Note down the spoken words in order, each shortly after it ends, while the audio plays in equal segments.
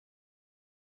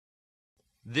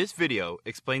This video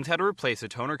explains how to replace a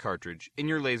toner cartridge in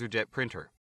your Laserjet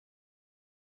printer.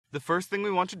 The first thing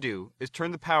we want to do is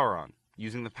turn the power on,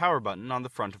 using the power button on the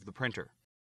front of the printer.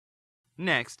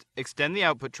 Next, extend the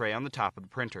output tray on the top of the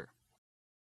printer.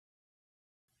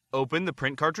 Open the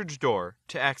print cartridge door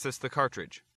to access the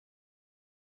cartridge.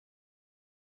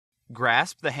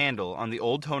 Grasp the handle on the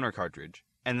old toner cartridge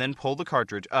and then pull the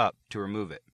cartridge up to remove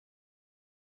it.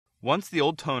 Once the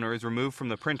old toner is removed from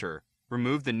the printer,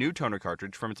 remove the new toner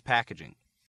cartridge from its packaging.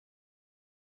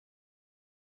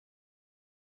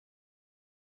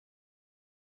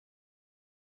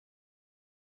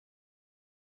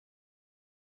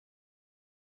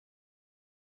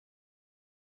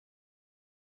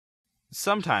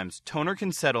 Sometimes toner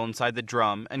can settle inside the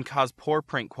drum and cause poor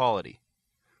print quality.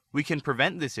 We can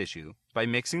prevent this issue by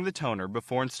mixing the toner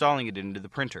before installing it into the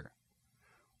printer.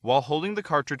 While holding the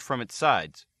cartridge from its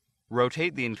sides,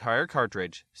 rotate the entire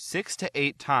cartridge 6 to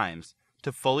 8 times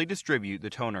to fully distribute the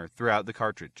toner throughout the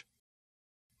cartridge.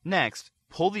 Next,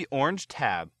 pull the orange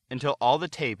tab until all the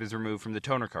tape is removed from the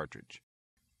toner cartridge.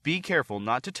 Be careful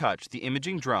not to touch the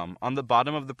imaging drum on the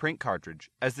bottom of the print cartridge,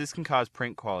 as this can cause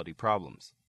print quality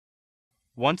problems.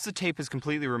 Once the tape is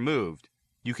completely removed,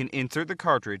 you can insert the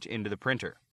cartridge into the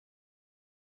printer.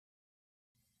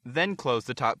 Then close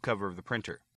the top cover of the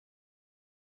printer.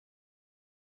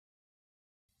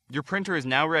 Your printer is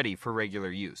now ready for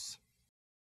regular use.